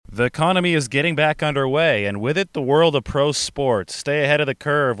The economy is getting back underway, and with it, the world of pro sports. Stay ahead of the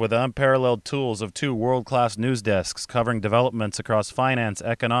curve with the unparalleled tools of two world-class news desks covering developments across finance,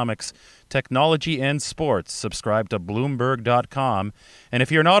 economics, technology, and sports. Subscribe to Bloomberg.com. And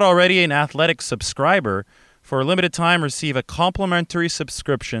if you're not already an Athletic subscriber, for a limited time, receive a complimentary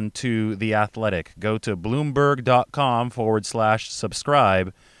subscription to The Athletic. Go to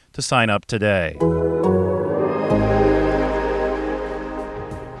Bloomberg.com/subscribe to sign up today.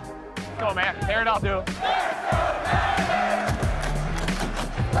 Go, man. Tear it up, dude.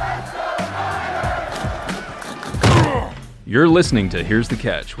 You're listening to Here's the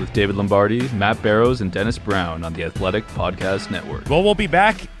Catch with David Lombardi, Matt Barrows, and Dennis Brown on the Athletic Podcast Network. Well, we'll be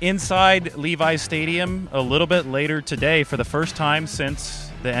back inside Levi's Stadium a little bit later today for the first time since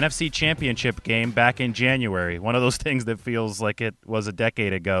the NFC Championship game back in January. One of those things that feels like it was a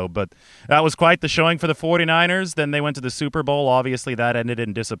decade ago, but that was quite the showing for the 49ers. Then they went to the Super Bowl. Obviously, that ended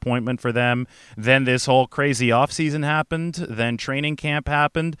in disappointment for them. Then this whole crazy offseason happened. Then training camp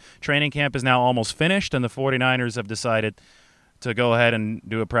happened. Training camp is now almost finished, and the 49ers have decided to go ahead and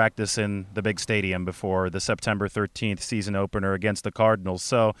do a practice in the big stadium before the September 13th season opener against the Cardinals.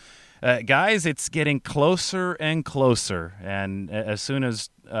 So, guys, it's getting closer and closer. And as soon as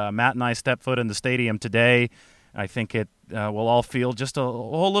Matt and I step foot in the stadium today, I think it will all feel just a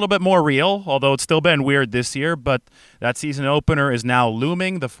whole little bit more real, although it's still been weird this year. But that season opener is now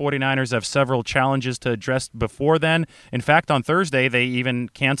looming. The 49ers have several challenges to address before then. In fact, on Thursday, they even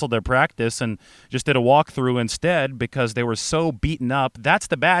canceled their practice and just did a walkthrough instead because they were so beaten up. That's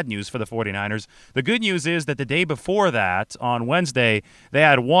the bad news for the 49ers. The good news is that the day before that, on Wednesday, they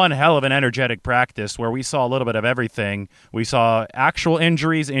had one hell of an energetic practice where we saw a little bit of everything. We saw actual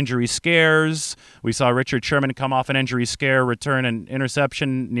injuries, injury scares. We saw Richard Sherman come off an injury scare, return an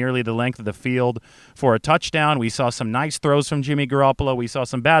interception nearly the length of the field for a touchdown. We saw some nice throws from Jimmy Garoppolo. We saw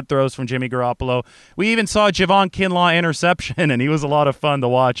some bad throws from Jimmy Garoppolo. We even saw a Javon Kinlaw interception, and he was a lot of fun to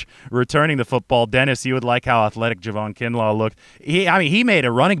watch returning the football. Dennis, you would like how athletic Javon Kinlaw looked. He made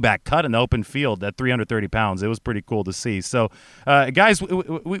a running back cut in the open field at 330 pounds. It was pretty cool to see. So, guys,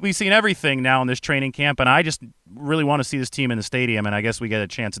 we've seen everything now in this training camp, and I just really want to see this team in the stadium, and I guess we get a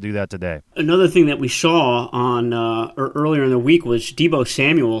chance to do that today. Another thing that we saw on earlier in the week was Deebo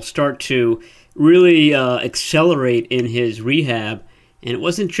Samuel start to really accelerate in his rehab, and it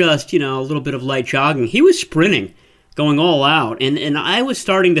wasn't just a little bit of light jogging. He was sprinting, going all out, and I was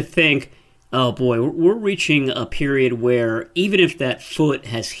starting to think, oh boy, we're reaching a period where even if that foot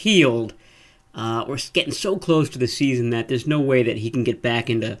has healed, we're getting so close to the season that there's no way that he can get back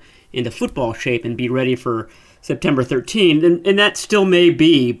into football shape and be ready for September 13th, and that still may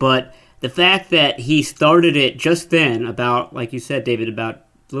be, but the fact that he started it just then, about, like you said, David, about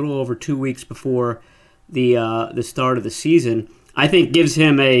a little over 2 weeks before the start of the season, I think gives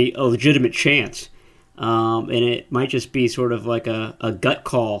him a legitimate chance, and it might just be sort of like a gut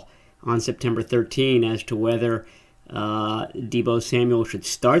call on September 13 as to whether Deebo Samuel should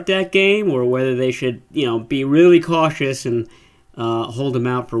start that game or whether they should be really cautious and hold him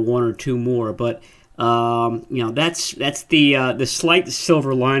out for one or two more, but that's the slight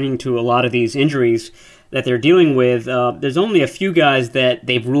silver lining to a lot of these injuries that they're dealing with. There's only a few guys that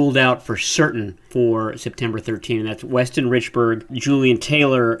they've ruled out for certain for September 13, and that's Weston Richburg, Julian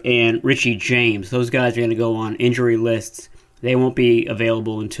Taylor, and Richie James. Those guys are going to go on injury lists. They won't be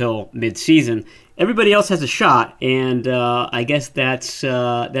available until mid-season. Everybody else has a shot, and I guess that's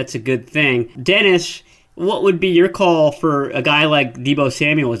a good thing. Dennis, what would be your call for a guy like Deebo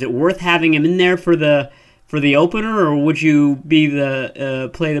Samuel? Is it worth having him in there for the opener, or would you be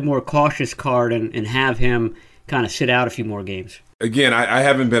play the more cautious card and have him kind of sit out a few more games? Again, I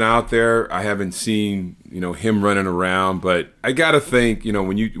haven't been out there. I haven't seen him running around, but I got to think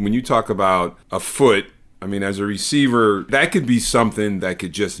when you talk about a foot, I mean, as a receiver, that could be something that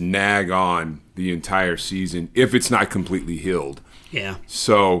could just nag on the entire season if it's not completely healed. Yeah.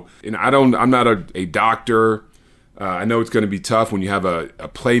 So, I'm not a doctor. I know it's going to be tough when you have a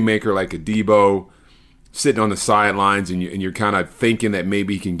playmaker like a Deebo sitting on the sidelines and you're kind of thinking that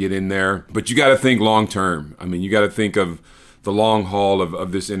maybe he can get in there. But you got to think long term. I mean, you got to think of the long haul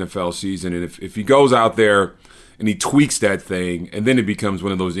of this NFL season. And if he goes out there and he tweaks that thing, and then it becomes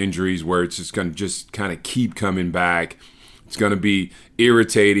one of those injuries where it's just going to just kind of keep coming back. It's going to be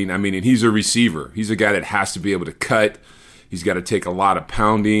irritating. I mean, and he's a receiver. He's a guy that has to be able to cut. He's got to take a lot of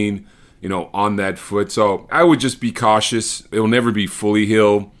pounding, on that foot. So I would just be cautious. It'll never be fully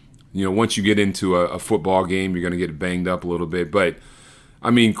healed. Once you get into a football game, you're going to get banged up a little bit. But, I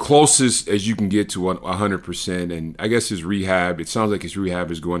mean, closest as you can get to 100%. And I guess his rehab, it sounds like his rehab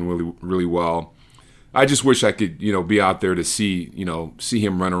is going really, really well. I just wish I could, be out there to see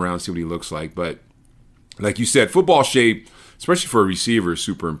him run around, see what he looks like. But like you said, football shape, especially for a receiver, is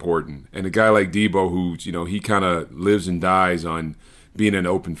super important. And a guy like Deebo, who, he kind of lives and dies on being in an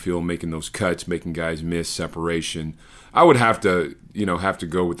open field, making those cuts, making guys miss separation. I would have to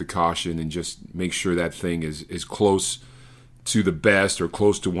go with the caution and just make sure that thing is close to the best or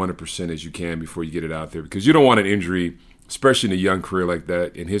close to 100% as you can before you get it out there, because you don't want an injury, especially in a young career like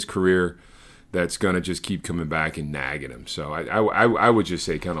that, in his career, that's going to just keep coming back and nagging him. So I would just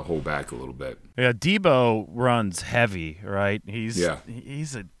say kind of hold back a little bit. Yeah, Deebo runs heavy, right? He's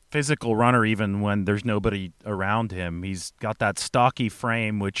a physical runner even when there's nobody around him. He's got that stocky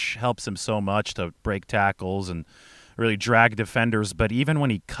frame, which helps him so much to break tackles and really drag defenders. But even when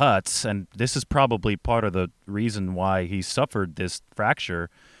he cuts, and this is probably part of the reason why he suffered this fracture,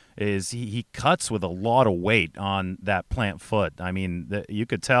 is he cuts with a lot of weight on that plant foot. I mean, you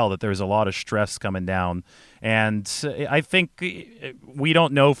could tell that there's a lot of stress coming down. And I think we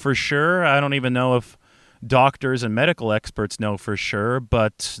don't know for sure. I don't even know if doctors and medical experts know for sure,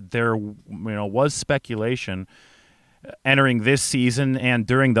 but there was speculation entering this season and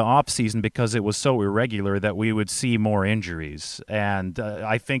during the off season, because it was so irregular, that we would see more injuries. And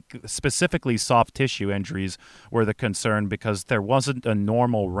I think specifically soft tissue injuries were the concern, because there wasn't a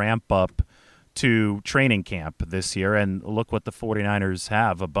normal ramp up to training camp this year. And look what the 49ers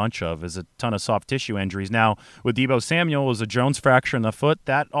have a bunch of, is a ton of soft tissue injuries. Now, with Deebo Samuel, it was a Jones fracture in the foot.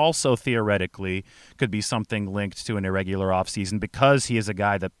 That also theoretically could be something linked to an irregular offseason, because he is a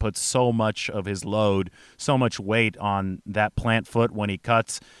guy that puts so much of his load, so much weight on that plant foot when he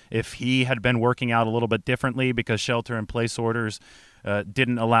cuts. If he had been working out a little bit differently because shelter-in-place orders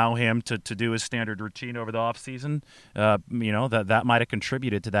didn't allow him to do his standard routine over the offseason, that might have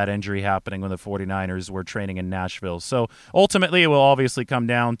contributed to that injury happening when the 49ers were training in Nashville. So ultimately, it will obviously come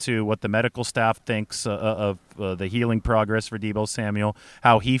down to what the medical staff thinks of the healing progress for Deebo Samuel,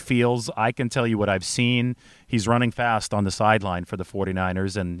 how he feels. I can tell you what I've seen. He's running fast on the sideline for the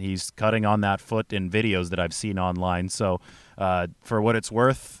 49ers, and he's cutting on that foot in videos that I've seen online. So for what it's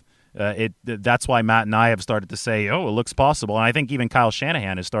worth, that's why Matt and I have started to say, it looks possible. And I think even Kyle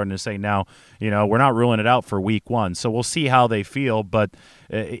Shanahan is starting to say now, we're not ruling it out for week one. So we'll see how they feel. But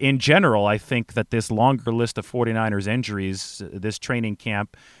in general, I think that this longer list of 49ers injuries, this training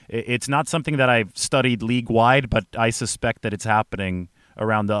camp, it's not something that I've studied league-wide, but I suspect that it's happening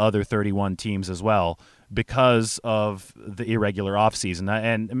around the other 31 teams as well, because of the irregular offseason.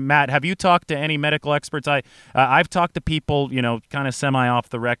 And Matt, have you talked to any medical experts? I've talked to people, kind of semi off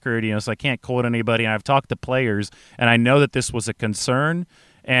the record, so I can't quote anybody. And I've talked to players, and I know that this was a concern.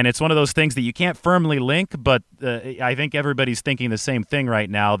 And it's one of those things that you can't firmly link, but I think everybody's thinking the same thing right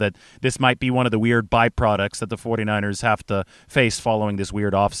now, that this might be one of the weird byproducts that the 49ers have to face following this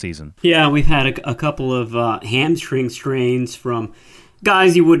weird offseason. Yeah, we've had a couple of hamstring strains from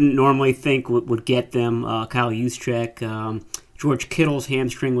guys you wouldn't normally think would get them. Kyle Juszczyk, George Kittle's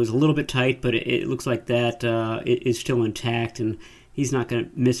hamstring was a little bit tight, but it looks like that it is still intact, and he's not going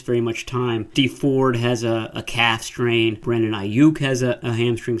to miss very much time. Dee Ford has a calf strain. Brandon Ayuk has a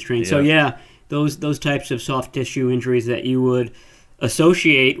hamstring strain. Yeah. So yeah, those types of soft tissue injuries that you would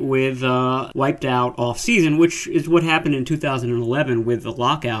associate with wiped out off season, which is what happened in 2011 with the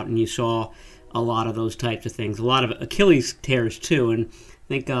lockout, and you saw a lot of those types of things. A lot of Achilles tears, too, and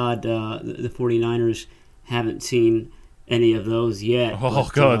thank God the 49ers haven't seen any of those yet. Oh,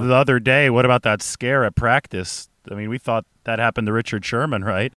 God, the other day, what about that scare at practice? I mean, we thought that happened to Richard Sherman,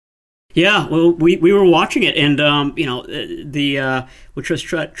 right? Yeah, well, we were watching it, and, we'll just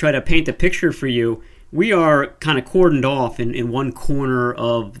try to paint the picture for you. We are kind of cordoned off in one corner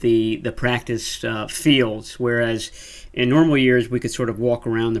of the practice fields, whereas in normal years we could sort of walk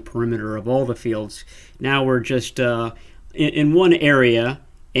around the perimeter of all the fields. Now we're just in one area,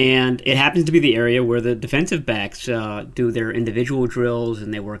 and it happens to be the area where the defensive backs do their individual drills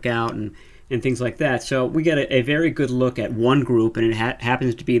and they work out and things like that. So we get a very good look at one group, and it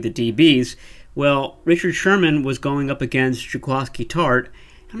happens to be the DBs. Well, Richard Sherman was going up against Jaquiski Tartt.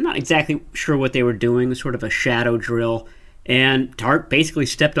 I'm not exactly sure what they were doing. It was sort of a shadow drill, and Tartt basically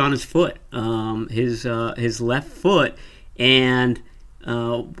stepped on his foot, his left foot, and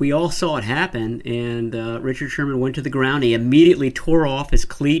we all saw it happen. And Richard Sherman went to the ground. He immediately tore off his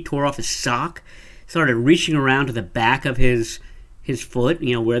cleat, tore off his sock, started reaching around to the back of his foot,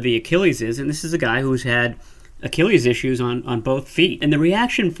 where the Achilles is. And this is a guy who's had Achilles issues on both feet. And the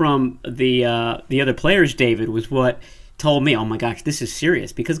reaction from the other players, David, was what told me, oh my gosh, this is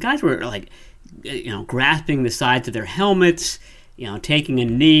serious, because guys were like, grasping the sides of their helmets, taking a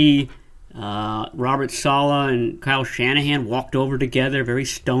knee, Robert Saleh and Kyle Shanahan walked over together, very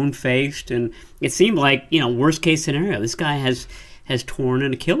stone-faced, and it seemed like, worst case scenario, this guy has torn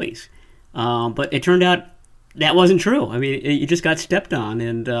an Achilles. But it turned out that wasn't true. I mean, he just got stepped on,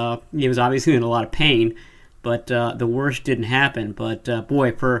 and he was obviously in a lot of pain, but the worst didn't happen. But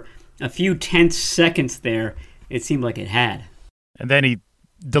boy, for a few tense seconds there, it seemed like it had. And then he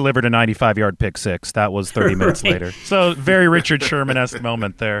delivered a 95-yard pick six. That was 30 minutes later. So very Richard Sherman-esque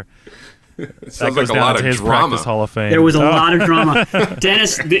moment there. Sounds like a lot of his drama. Practice Hall of Fame. There was a lot of drama.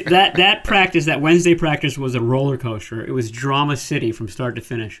 Dennis, that practice, that Wednesday practice, was a roller coaster. It was drama city from start to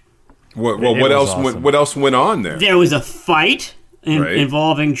finish. What else? Awesome. What else went on there? There was a fight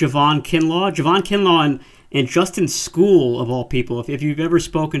involving Javon Kinlaw. Javon Kinlaw and Justin School, of all people. If you've ever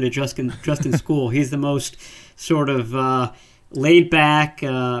spoken to Justin School, he's the most sort of laid back,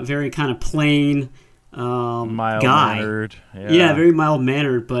 very kind of plain mild-mannered. Yeah, very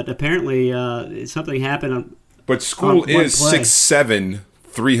mild-mannered, but apparently something happened. But School is 6'7",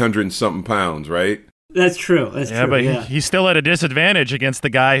 300 and something pounds, right? That's true. That's true. But he's still at a disadvantage against the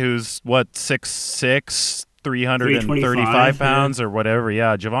guy who's, 6'6", 335 pounds or whatever.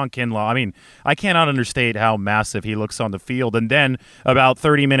 Yeah, Javon Kinlaw. I mean, I cannot understate how massive he looks on the field. And then about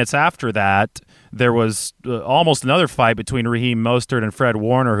 30 minutes after that, there was almost another fight between Raheem Mostert and Fred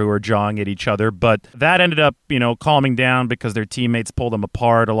Warner, who were jawing at each other. But that ended up, calming down because their teammates pulled them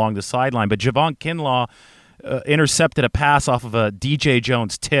apart along the sideline. But Javon Kinlaw intercepted a pass off of a DJ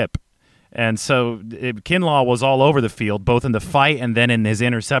Jones tip. And so Kinlaw was all over the field, both in the fight and then in his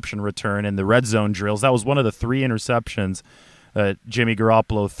interception return in the red zone drills. That was one of the 3 interceptions Jimmy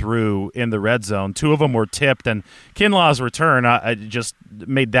Garoppolo threw in the red zone. 2 of them were tipped, and Kinlaw's return I just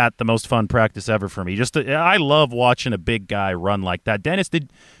made that the most fun practice ever for me. I love watching a big guy run like that. Dennis,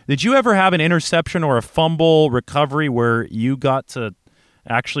 did you ever have an interception or a fumble recovery where you got to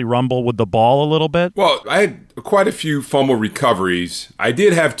actually rumble with the ball a little bit? Well, I had quite a few fumble recoveries. I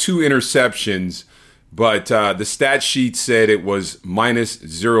did have 2 interceptions, but the stat sheet said it was minus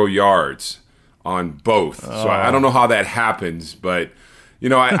 0 yards on both. So I don't know how that happens, but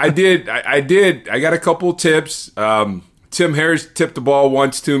I did. I got a couple tips. Tim Harris tipped the ball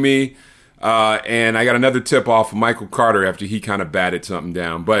once to me, and I got another tip off of Michael Carter after he kind of batted something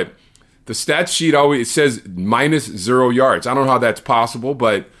down. But the stat sheet always says minus 0 yards. I don't know how that's possible,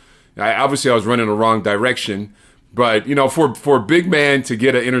 but I was running the wrong direction. But for a big man to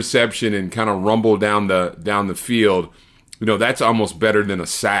get an interception and kind of rumble down the field, that's almost better than a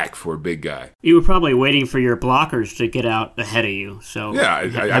sack for a big guy. You were probably waiting for your blockers to get out ahead of you. So yeah, I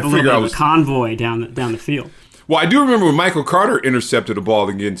have a figured little bit of a convoy down the field. Well, I do remember when Michael Carter intercepted a ball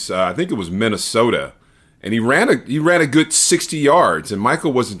against I think it was Minnesota. And he ran a good 60 yards, and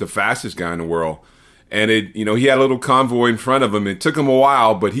Michael wasn't the fastest guy in the world. And he had a little convoy in front of him. It took him a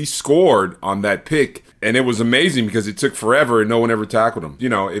while, but he scored on that pick, and it was amazing because it took forever and no one ever tackled him.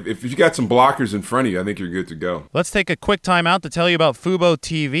 If you got some blockers in front of you, I think you're good to go. Let's take a quick time out to tell you about Fubo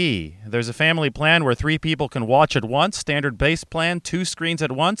TV. There's a family plan where 3 people can watch at once. Standard base plan, 2 screens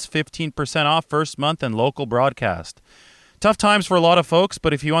at once, 15% off first month, and local broadcast. Tough times for a lot of folks,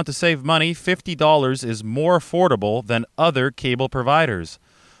 but if you want to save money, $50 is more affordable than other cable providers.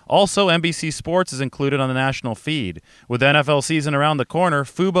 Also, NBC Sports is included on the national feed. With NFL season around the corner,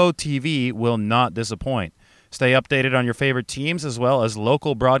 Fubo TV will not disappoint. Stay updated on your favorite teams as well as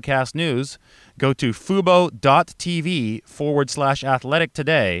local broadcast news. Go to fubo.tv/athletic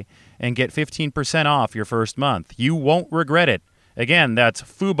today and get 15% off your first month. You won't regret it. Again, that's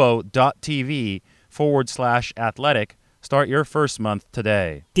fubo.tv/athletic. Start your first month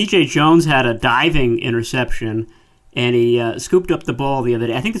today. DJ Jones had a diving interception, and he scooped up the ball the other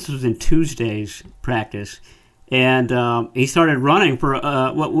day. I think this was in Tuesday's practice. And he started running for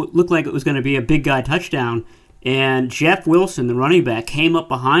what looked like it was going to be a big guy touchdown. And Jeff Wilson, the running back, came up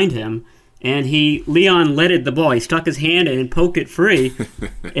behind him, and Leon leaded the ball. He stuck his hand in and poked it free,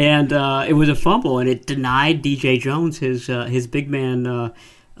 and it was a fumble, and it denied DJ Jones his big man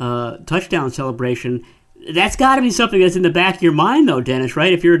touchdown celebration. That's got to be something that's in the back of your mind, though, Dennis,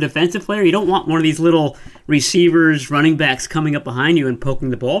 right? If you're a defensive player, you don't want one of these little receivers, running backs coming up behind you and poking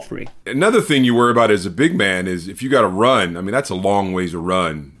the ball free. Another thing you worry about as a big man is if you got to run, that's a long ways to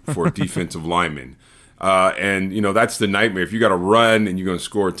run for a defensive lineman. And that's the nightmare. If you got to run and you're going to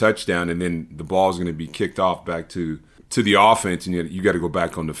score a touchdown and then the ball is going to be kicked off back to the offense and you got to go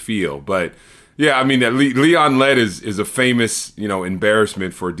back on the field. But yeah, that Leon Lett is a famous,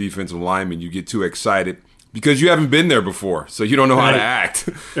 embarrassment for a defensive lineman. You get too excited because you haven't been there before, so you don't know how to act.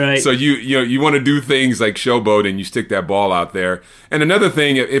 Right. So you want to do things like showboat and you stick that ball out there. And another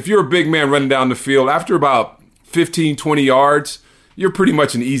thing, if you're a big man running down the field, after about 15, 20 yards, you're pretty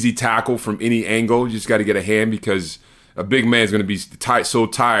much an easy tackle from any angle. You just got to get a hand because a big man is going to be so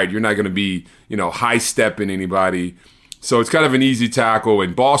tired. You're not going to be, high-stepping anybody. So it's kind of an easy tackle,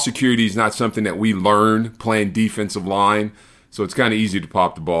 and ball security is not something that we learn playing defensive line. So it's kind of easy to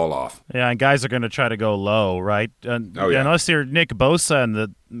pop the ball off. Yeah, and guys are going to try to go low, right? Unless you're Nick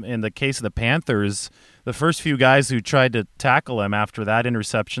Bosa in the case of the Panthers, the first few guys who tried to tackle him after that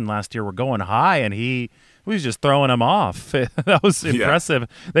interception last year were going high, and he was just throwing him off. That was impressive.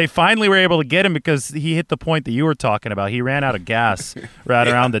 Yeah. They finally were able to get him because he hit the point that you were talking about. He ran out of gas right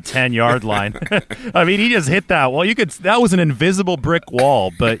around the 10-yard line. I mean, he just hit that wall. That was an invisible brick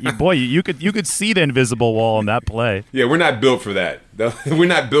wall, but you could see the invisible wall in that play. Yeah, we're not built for that. We're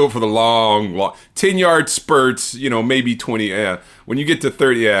not built for the long 10-yard spurts. Maybe 20. Yeah, when you get to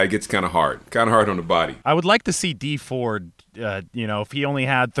 30, it gets kind of hard on the body. I would like to see Dee Ford. If he only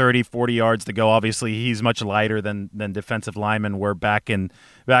had 30, 40 yards to go, obviously he's much lighter than defensive linemen were back in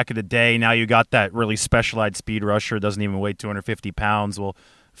the day. Now you got that really specialized speed rusher, doesn't even weigh 250 pounds. Well,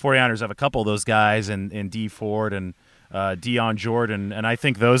 49ers have a couple of those guys in Dee Ford and Dion Jordan, and I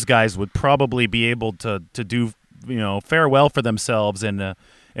think those guys would probably be able to do fare well for themselves in a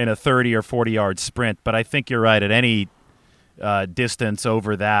 30 or 40 yard sprint. But I think you're right, at any distance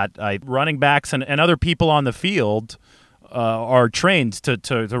over that, running backs and other people on the field are trained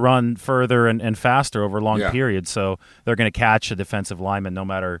to run further and faster over long periods, so they're going to catch a defensive lineman no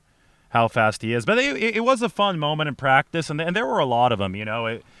matter how fast he is. But it was a fun moment in practice, and there were a lot of them.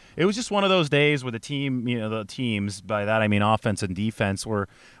 It was just one of those days where the teams, by that I mean offense and defense, were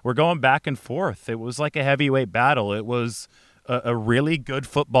going back and forth. It was like a heavyweight battle. It was a really good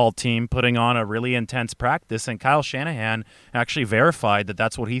football team putting on a really intense practice, and Kyle Shanahan actually verified that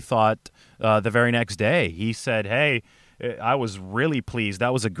that's what he thought the very next day. He said, hey, I was really pleased.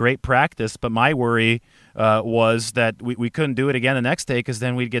 That was a great practice, but my worry was that we couldn't do it again the next day because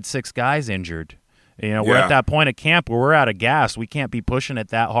then we'd get 6 guys injured. We're at that point of camp where we're out of gas. We can't be pushing it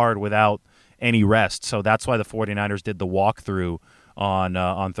that hard without any rest. So that's why the 49ers did the walkthrough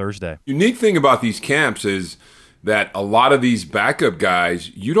on Thursday. Unique thing about these camps is that a lot of these backup guys,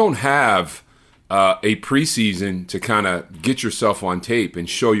 you don't have a preseason to kind of get yourself on tape and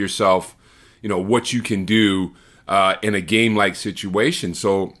show yourself, what you can do in a game-like situation.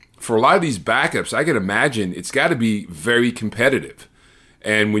 So for a lot of these backups, I can imagine it's got to be very competitive.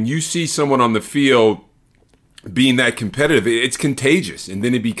 And when you see someone on the field being that competitive, it's contagious. And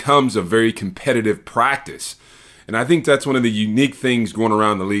then it becomes a very competitive practice. And I think that's one of the unique things going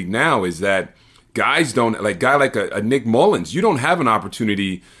around the league now is that guys don't, like a Nick Mullins, you don't have an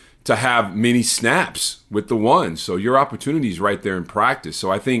opportunity to have many snaps with the ones. So your opportunity is right there in practice.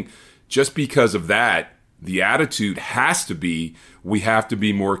 So I think just because of that, the attitude has to be we have to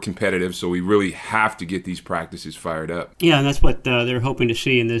be more competitive, so we really have to get these practices fired up. Yeah, and that's what they're hoping to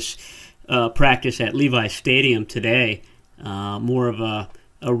see in this practice at Levi's Stadium today, more of a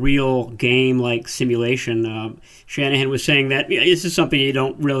real game-like simulation. Shanahan was saying that this is something you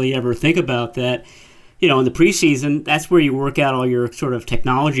don't really ever think about, that in the preseason, that's where you work out all your sort of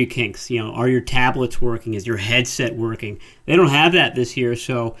technology kinks. Are your tablets working? Is your headset working? They don't have that this year,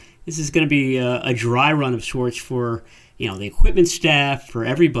 so this is going to be a dry run of sorts for the equipment staff, for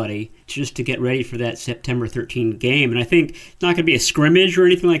everybody, just to get ready for that September 13 game. And I think it's not going to be a scrimmage or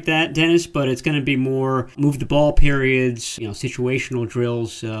anything like that, Dennis, but it's going to be more move the ball periods, situational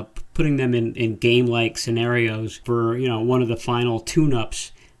drills, putting them in game-like scenarios for one of the final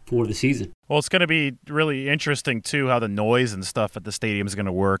tune-ups for the season. Well, it's going to be really interesting, too, how the noise and stuff at the stadium is going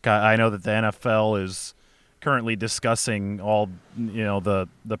to work. I know that the NFL is currently discussing all the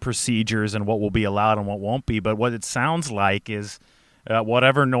procedures and what will be allowed and what won't be, but what it sounds like is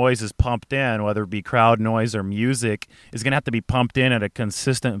whatever noise is pumped in, whether it be crowd noise or music, is going to have to be pumped in at a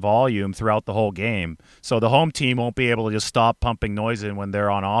consistent volume throughout the whole game. So the home team won't be able to just stop pumping noise in when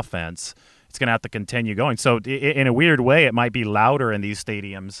they're on offense. It's going to have to continue going. So in a weird way, it might be louder in these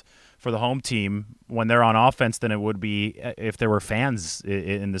stadiums for the home team when they're on offense than it would be if there were fans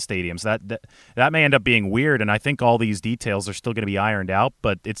in the stadiums. That may end up being weird, and I think all these details are still going to be ironed out,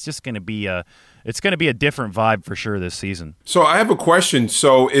 but it's just going to be a different vibe for sure this season. So I have a question.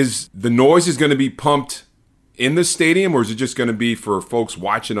 So is the noise is going to be pumped in the stadium, or is it just going to be for folks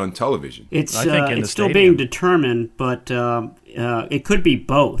watching on television? It's still being determined, but it could be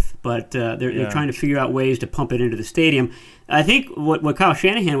both. But they're trying to figure out ways to pump it into the stadium. I think what Kyle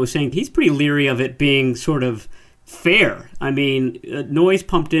Shanahan was saying, he's pretty leery of it being sort of fair. I mean, noise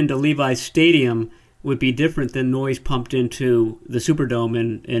pumped into Levi's Stadium would be different than noise pumped into the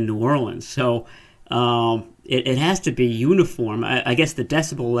Superdome in New Orleans. So it has to be uniform. I guess the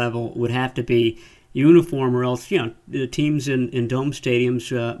decibel level would have to be uniform, or else the teams in dome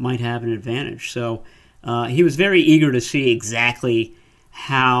stadiums might have an advantage. So he was very eager to see exactly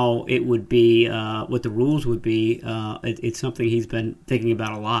how it would be, what the rules would be. It's something he's been thinking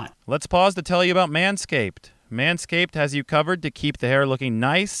about a lot. Let's pause to tell you about Manscaped. Manscaped has you covered to keep the hair looking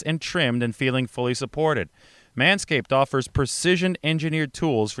nice and trimmed and feeling fully supported. Manscaped offers precision-engineered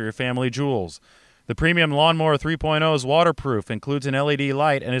tools for your family jewels. The premium Lawnmower 3.0 is waterproof, includes an LED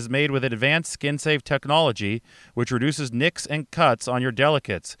light, and is made with advanced skin-safe technology, which reduces nicks and cuts on your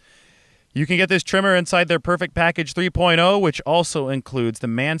delicates. You can get this trimmer inside their Perfect Package 3.0, which also includes the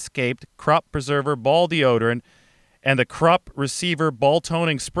Manscaped Crop Preserver Ball Deodorant and the Crop Receiver Ball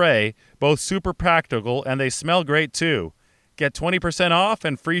Toning Spray, both super practical, and they smell great too. Get 20% off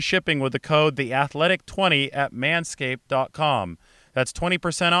and free shipping with the code TheAthletic20 at manscaped.com. That's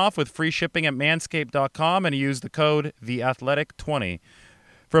 20% off with free shipping at manscaped.com, and use the code TheAthletic20.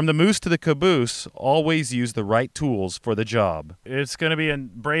 From the moose to the caboose, always use the right tools for the job. It's going to be a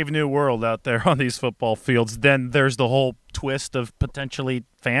brave new world out there on these football fields. Then there's the whole twist of potentially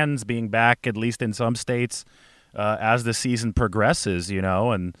fans being back, at least in some states, as the season progresses,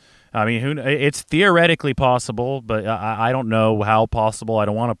 and I mean, it's theoretically possible, but I don't know how possible. I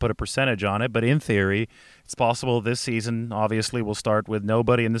don't want to put a percentage on it, but in theory, it's possible this season, obviously, will start with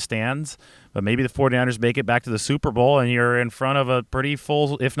nobody in the stands, but maybe the 49ers make it back to the Super Bowl and you're in front of a pretty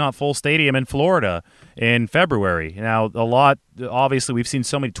full, if not full stadium in Florida in February. Now, obviously, we've seen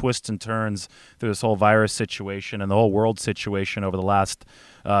so many twists and turns through this whole virus situation and the whole world situation over the last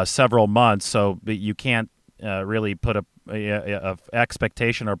several months, so you can't really put a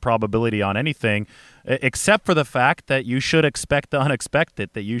expectation or probability on anything, except for the fact that you should expect the unexpected,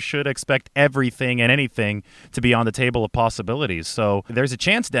 that you should expect everything and anything to be on the table of possibilities. So there's a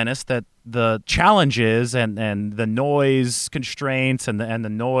chance, Dennis, that the challenges and the noise constraints and the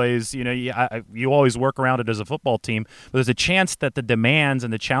noise, you always work around it as a football team, but there's a chance that the demands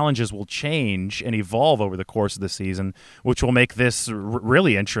and the challenges will change and evolve over the course of the season, which will make this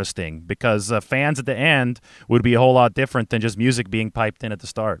really interesting, because fans at the end would be a whole lot different than just music being piped in at the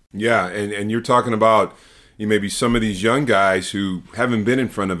start. Yeah, and you're talking about maybe some of these young guys who haven't been in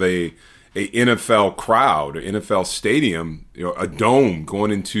front of a NFL crowd, or NFL stadium, a dome,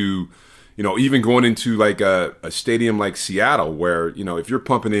 going into even going into like a stadium like Seattle, where, if you're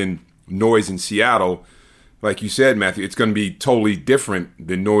pumping in noise in Seattle, like you said, Matthew, it's going to be totally different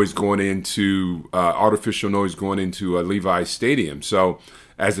than noise going into artificial noise going into a Levi's Stadium. So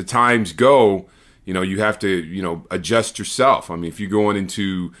as the times go, you have to, adjust yourself. I mean, if you're going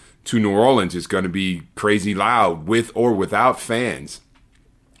into New Orleans, it's going to be crazy loud with or without fans.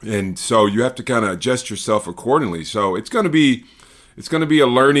 And so you have to kind of adjust yourself accordingly. So it's going to be a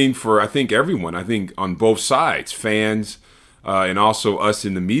learning for, I think, everyone. I think on both sides, fans and also us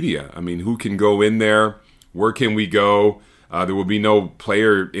in the media. I mean, who can go in there? Where can we go? There will be no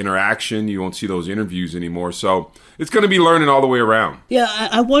player interaction. You won't see those interviews anymore. So it's going to be learning all the way around. Yeah,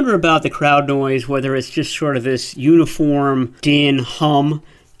 I wonder about the crowd noise, whether it's just sort of this uniform din hum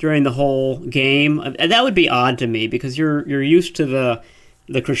during the whole game. That would be odd to me, because you're used to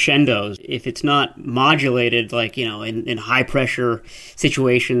the crescendos. If it's not modulated, like, in high pressure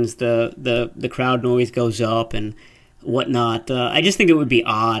situations, the crowd noise goes up and whatnot. I just think it would be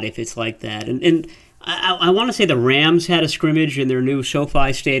odd if it's like that. And I want to say the Rams had a scrimmage in their new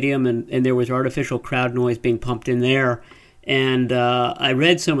SoFi Stadium, and there was artificial crowd noise being pumped in there. And I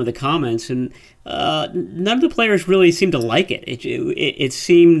read some of the comments, and none of the players really seemed to like it. It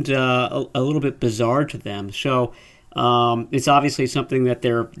seemed a little bit bizarre to them. So it's obviously something that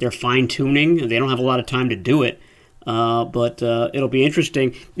they're fine-tuning. They don't have a lot of time to do it, but it'll be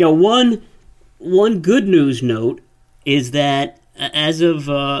interesting. One good news note is that as of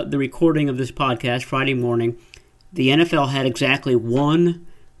the recording of this podcast Friday morning, the NFL had exactly one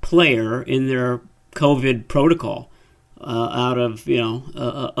player in their COVID protocol out of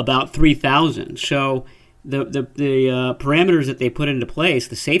about 3,000. So the parameters that they put into place,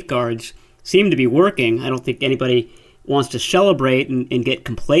 the safeguards, seem to be working. I don't think anybody wants to celebrate and get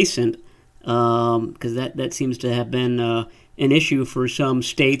complacent, because that seems to have been an issue for some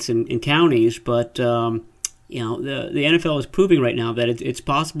states and counties. But the NFL is proving right now that it's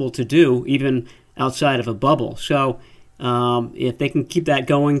possible to do even outside of a bubble. So if they can keep that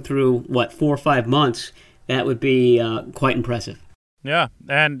going through 4 or 5 months, that would be quite impressive. Yeah,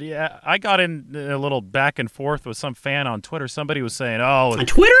 and I got in a little back and forth with some fan on Twitter. Somebody was saying, "Oh, on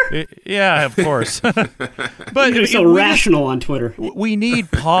Twitter?" Yeah, of course. But you're so rational on Twitter. We need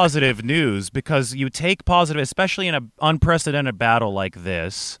positive news, because you take positive, especially in an unprecedented battle like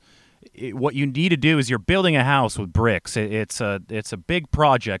this. What you need to do is, you're building a house with bricks. It's a big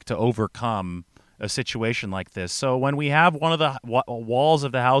project to overcome a situation like this. So when we have one of the walls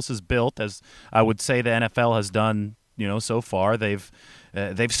of the house is built, as I would say the NFL has done, so far, they've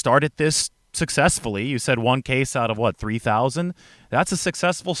started this successfully. You said one case out of 3,000. That's a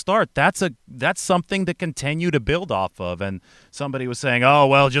successful start. That's something to continue to build off of. And somebody was saying, "Oh,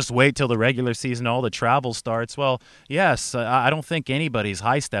 well, just wait till the regular season, all the travel starts." Well, yes, I don't think anybody's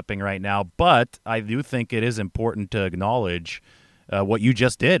high stepping right now, but I do think it is important to acknowledge what you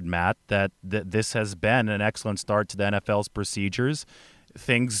just did, Matt, that this has been an excellent start to the NFL's procedures.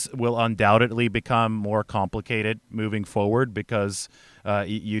 Things will undoubtedly become more complicated moving forward because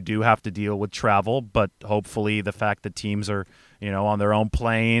you do have to deal with travel, but hopefully the fact that teams are, on their own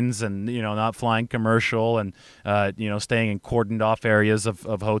planes and, not flying commercial and, staying in cordoned off areas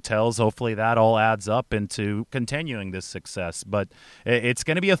of hotels, hopefully that all adds up into continuing this success. But it's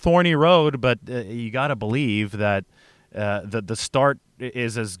going to be a thorny road, but you got to believe that the start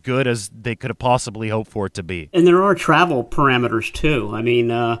is as good as they could have possibly hoped for it to be. And there are travel parameters too. I mean,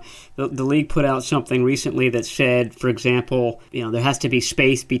 the league put out something recently that said, for example, there has to be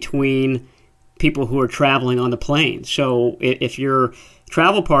space between people who are traveling on the plane. So if your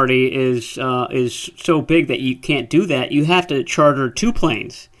travel party is so big that you can't do that, you have to charter 2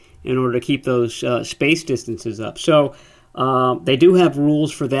 planes in order to keep those space distances up. So they do have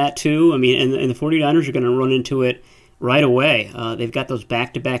rules for that too. I mean, and the 49ers are going to run into it right away. They've got those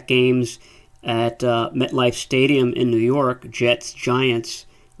back-to-back games at MetLife Stadium in New York, Jets-Giants,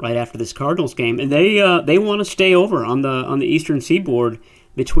 right after this Cardinals game, and they want to stay over on the Eastern Seaboard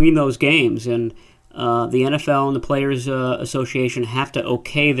between those games, and the NFL and the Players Association have to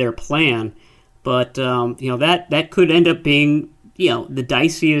okay their plan, but that could end up being the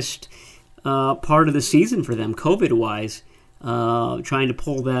diciest part of the season for them, COVID-wise, trying to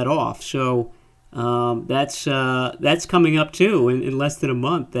pull that off. So. That's coming up too in less than a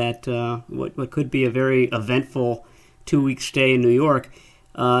month. That what could be a very eventful 2-week stay in New York.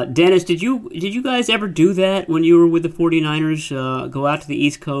 Dennis, did you guys ever do that when you were with the 49ers? Go out to the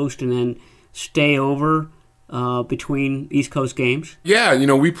East Coast and then stay over between East Coast games? Yeah,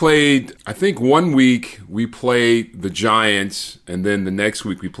 we played. I think 1 week we played the Giants, and then the next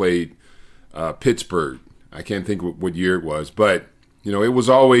week we played Pittsburgh. I can't think what year it was, but. It was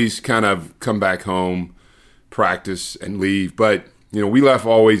always kind of come back home, practice, and leave. But, we left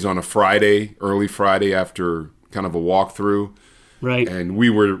always on a Friday, early Friday after kind of a walkthrough. Right. And we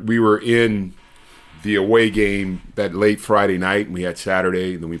were in the away game that late Friday night. And we had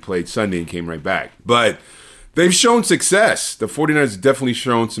Saturday, and then we played Sunday and came right back. But they've shown success. The 49ers have definitely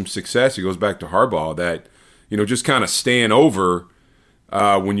shown some success. It goes back to Harbaugh that, just kind of staying over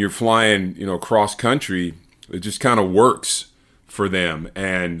when you're flying, cross country, it just kind of works for them.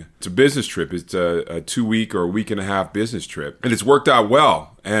 And it's a business trip. It's a 2-week or a week and a half business trip. And it's worked out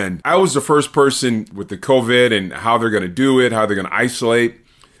well. And I was the first person with the COVID and how they're going to do it, how they're going to isolate.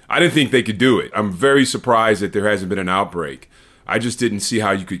 I didn't think they could do it. I'm very surprised that there hasn't been an outbreak. I just didn't see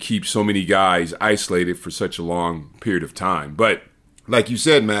how you could keep so many guys isolated for such a long period of time. But like you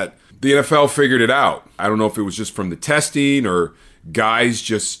said, Matt, the NFL figured it out. I don't know if it was just from the testing or guys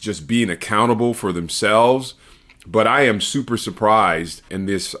just being accountable for themselves. But I am super surprised in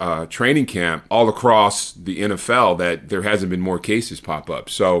this training camp all across the NFL that there hasn't been more cases pop up.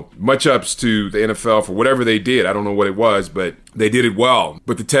 So much ups to the NFL for whatever they did. I don't know what it was, but they did it well.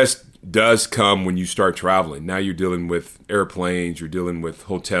 But the test does come when you start traveling. Now you're dealing with airplanes, you're dealing with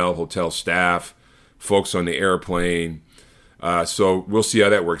hotel staff, folks on the airplane. So we'll see how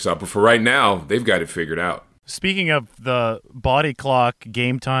that works out. But for right now, they've got it figured out. Speaking of the body clock,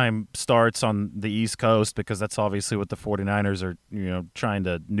 game time starts on the East Coast because that's obviously what the 49ers are, trying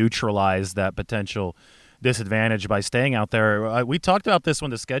to neutralize that potential disadvantage by staying out there. We talked about this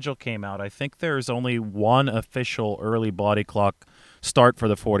when the schedule came out. I think there's only one official early body clock start for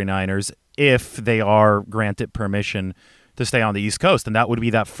the 49ers if they are granted permission to stay on the East Coast, and that would be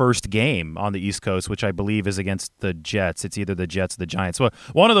that first game on the East Coast, which I believe is against the Jets. It's either the Jets or the Giants. Well,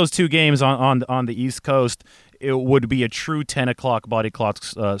 one of those 2 games on the East Coast, it would be a true 10 o'clock body clock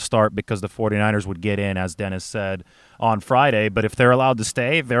start because the 49ers would get in, as Dennis said, on Friday. But if they're allowed to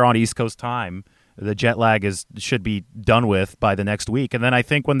stay, if they're on East Coast time, the jet lag should be done with by the next week. And then I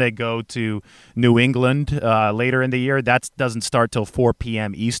think when they go to New England later in the year, that doesn't start till 4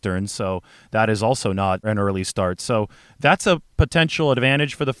 p.m. Eastern, so that is also not an early start. So that's a potential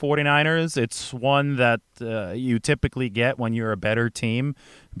advantage for the 49ers. It's one that you typically get when you're a better team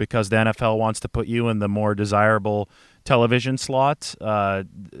because the NFL wants to put you in the more desirable television slot.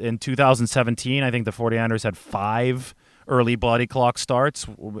 In 2017, I think the 49ers had 5 early bloody clock starts.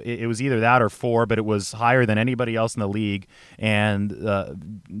 It was either that or 4, but it was higher than anybody else in the league. And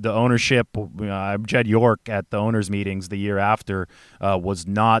the ownership, Jed York at the owners' meetings the year after was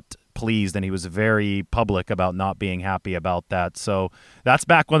not pleased, and he was very public about not being happy about that. So that's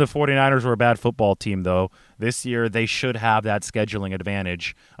back when the 49ers were a bad football team, though. This year they should have that scheduling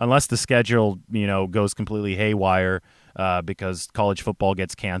advantage, unless the schedule goes completely haywire because college football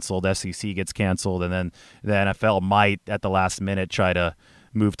gets canceled, SEC gets canceled, and then the NFL might at the last minute try to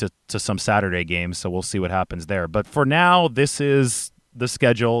move to some Saturday games. So we'll see what happens there. But for now, this is the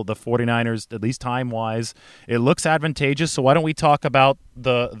schedule, the 49ers, at least time-wise. It looks advantageous, so why don't we talk about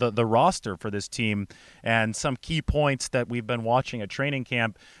the roster for this team and some key points that we've been watching at training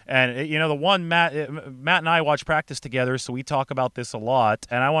camp. And, the one, Matt and I watch practice together, so we talk about this a lot,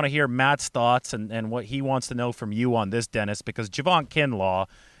 and I want to hear Matt's thoughts and what he wants to know from you on this, Dennis, because Javon Kinlaw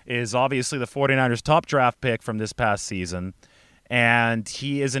is obviously the 49ers' top draft pick from this past season, and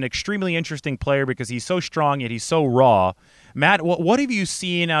he is an extremely interesting player because he's so strong, yet he's so raw. Matt, what have you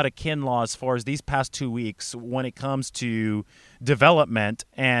seen out of Kinlaw as far as these past 2 weeks when it comes to development?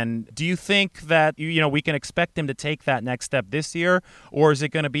 And do you think that we can expect him to take that next step this year, or is it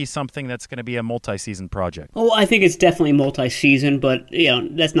going to be something that's going to be a multi-season project? Oh, I think it's definitely multi-season, but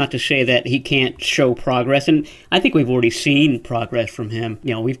that's not to say that he can't show progress. And I think we've already seen progress from him.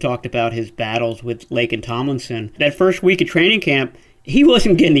 We've talked about his battles with Laken Tomlinson. That first week of training camp, he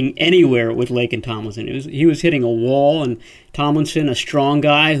wasn't getting anywhere with Laken Tomlinson. He was hitting a wall, and Tomlinson, a strong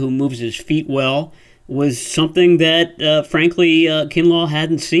guy who moves his feet well, was something that, frankly, Kinlaw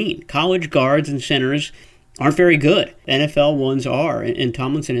hadn't seen. College guards and centers aren't very good. NFL ones are, and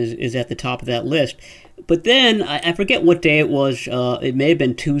Tomlinson is at the top of that list. But then, I forget what day it was. It may have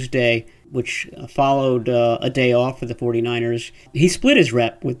been Tuesday, which followed a day off for the 49ers. He split his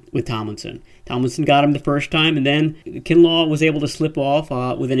rep with Tomlinson. Tomlinson got him the first time, and then Kinlaw was able to slip off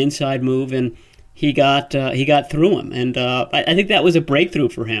with an inside move, and he got through him. And I think that was a breakthrough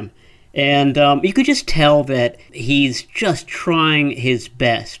for him. And you could just tell that he's just trying his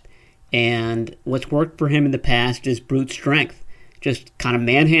best. And what's worked for him in the past is brute strength, just kind of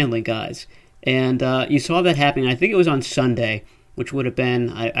manhandling guys. And you saw that happening, I think it was on Sunday, which would have been,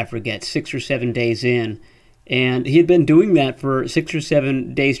 I forget, 6 or 7 days in. And he had been doing that for 6 or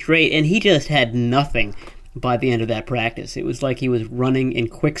 7 days straight, and he just had nothing by the end of that practice. It was like he was running in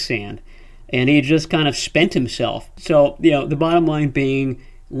quicksand, and he just kind of spent himself. So, the bottom line being,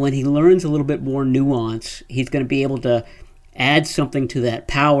 when he learns a little bit more nuance, he's going to be able to add something to that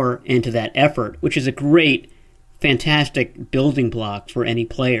power and to that effort, which is a great, fantastic building block for any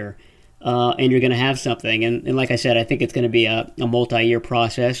player. And you're going to have something. And like I said, I think it's going to be a multi-year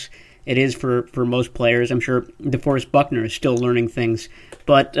process. It is for most players. I'm sure DeForest Buckner is still learning things.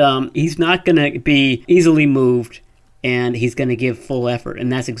 But he's not going to be easily moved, and he's going to give full effort.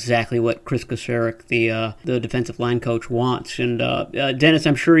 And that's exactly what Chris Kocurek, the defensive line coach, wants. And Dennis,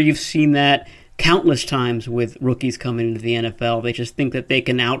 I'm sure you've seen that countless times with rookies coming into the NFL. They just think that they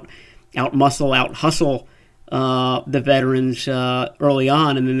can out-muscle, out-hustle the veterans early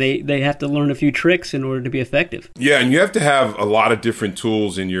on, and then they have to learn a few tricks in order to be effective. Yeah, and you have to have a lot of different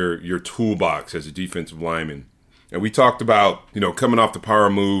tools in your toolbox as a defensive lineman. And we talked about, coming off the power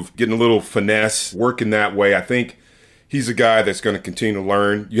move, getting a little finesse, working that way. I think he's a guy that's going to continue to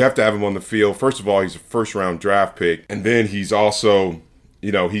learn. You have to have him on the field. First of all, he's a first-round draft pick, and then he's also,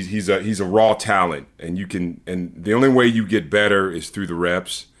 he's a raw talent, and the only way you get better is through the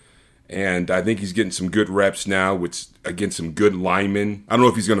reps. And I think he's getting some good reps now against some good linemen. I don't know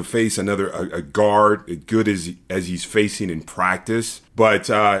if he's going to face a guard as good as he's facing in practice, but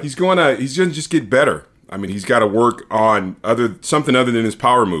he's going to just get better. I mean, he's got to work on something other than his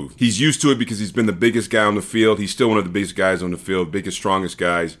power move. He's used to it because he's been the biggest guy on the field. He's still one of the biggest guys on the field, biggest, strongest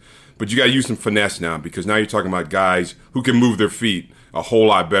guys. But you got to use some finesse now, because now you're talking about guys who can move their feet a whole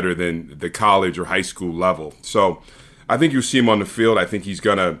lot better than the college or high school level. So I think you'll see him on the field. I think he's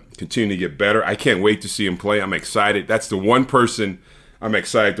going to continue to get better. I can't wait to see him play. I'm excited. That's the one person I'm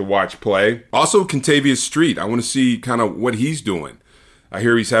excited to watch play. Also, Kentavious Street. I want to see kind of what he's doing. I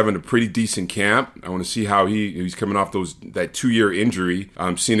hear he's having a pretty decent camp. I want to see how he's coming off that 2-year injury.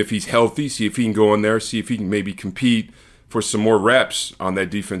 Seeing if he's healthy, see if he can go in there, see if he can maybe compete for some more reps on that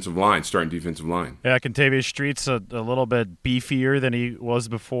defensive line, starting defensive line. Yeah, Kentavious Street's a little bit beefier than he was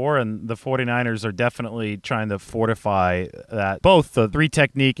before, and the 49ers are definitely trying to fortify that, both the 3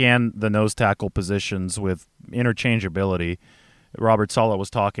 technique and the nose tackle positions with interchangeability. Robert Saleh was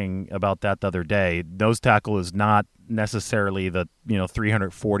talking about that the other day. Nose tackle is not necessarily the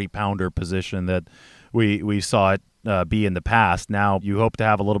 340-pounder position that we saw it be in the past. Now you hope to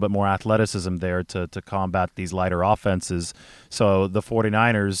have a little bit more athleticism there to combat these lighter offenses. So the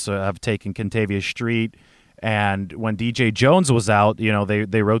 49ers have taken Kentavious Street, and when DJ Jones was out,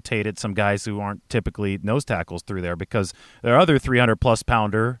 they rotated some guys who aren't typically nose tackles through there, because their other 300-plus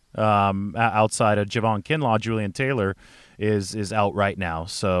pounder outside of Javon Kinlaw, Julian Taylor, is out right now.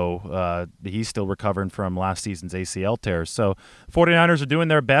 So he's still recovering from last season's ACL tear. So 49ers are doing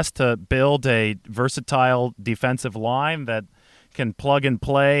their best to build a versatile defensive line that can plug and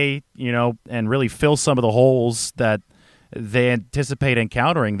play, and really fill some of the holes that they anticipate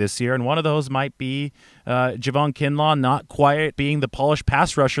encountering this year. And one of those might be Javon Kinlaw not quite being the polished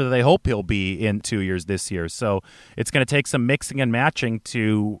pass rusher that they hope he'll be in 2 years this year. So it's going to take some mixing and matching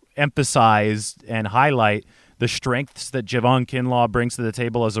to emphasize and highlight the strengths that Javon Kinlaw brings to the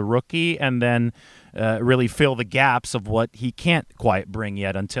table as a rookie, and then really fill the gaps of what he can't quite bring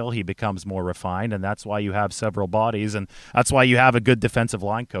yet until he becomes more refined. And that's why you have several bodies, and that's why you have a good defensive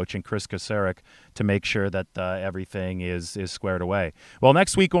line coach in Chris Kocurek to make sure that everything is squared away. Well,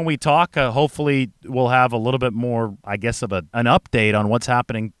 next week when we talk, hopefully we'll have a little bit more, I guess, of an update on what's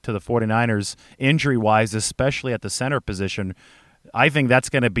happening to the 49ers injury-wise, especially at the center position. I think that's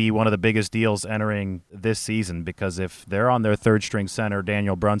going to be one of the biggest deals entering this season, because if they're on their third-string center,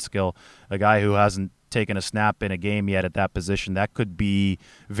 Daniel Brunskill, a guy who hasn't taken a snap in a game yet at that position, that could be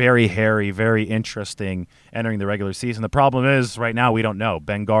very hairy, very interesting entering the regular season. The problem is right now we don't know.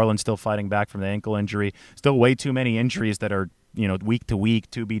 Ben Garland's still fighting back from the ankle injury. Still way too many injuries that are week to week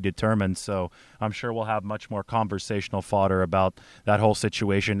to be determined. So I'm sure we'll have much more conversational fodder about that whole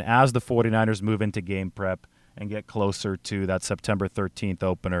situation as the 49ers move into game prep and get closer to that September 13th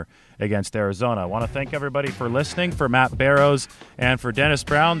opener against Arizona. I want to thank everybody for listening. For Matt Barrows and for Dennis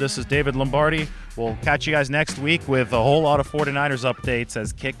Brown, this is David Lombardi. We'll catch you guys next week with a whole lot of 49ers updates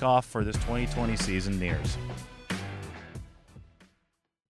as kickoff for this 2020 season nears.